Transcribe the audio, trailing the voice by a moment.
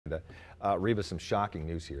Reba, some shocking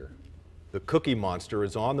news here. The Cookie Monster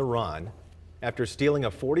is on the run after stealing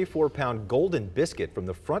a 44-pound golden biscuit from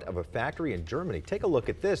the front of a factory in Germany. Take a look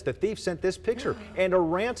at this. The thief sent this picture and a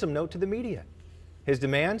ransom note to the media. His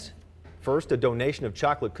demands? First, a donation of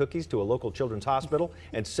chocolate cookies to a local children's hospital,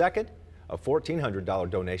 and second, a $1,400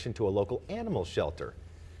 donation to a local animal shelter.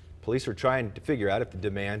 Police are trying to figure out if the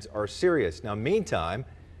demands are serious. Now, meantime,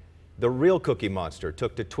 the real Cookie Monster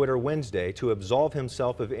took to Twitter Wednesday to absolve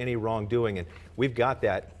himself of any wrongdoing, and we've got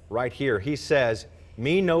that right here. He says,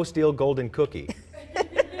 "Me no steal golden cookie,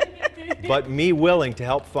 but me willing to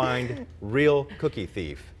help find real cookie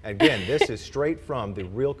thief." Again, this is straight from the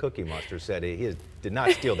real Cookie Monster. Said he did not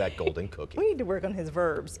steal that golden cookie. We need to work on his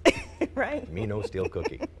verbs, right? Me no steal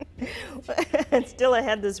cookie. Still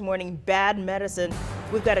ahead this morning, bad medicine.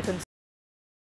 We've got a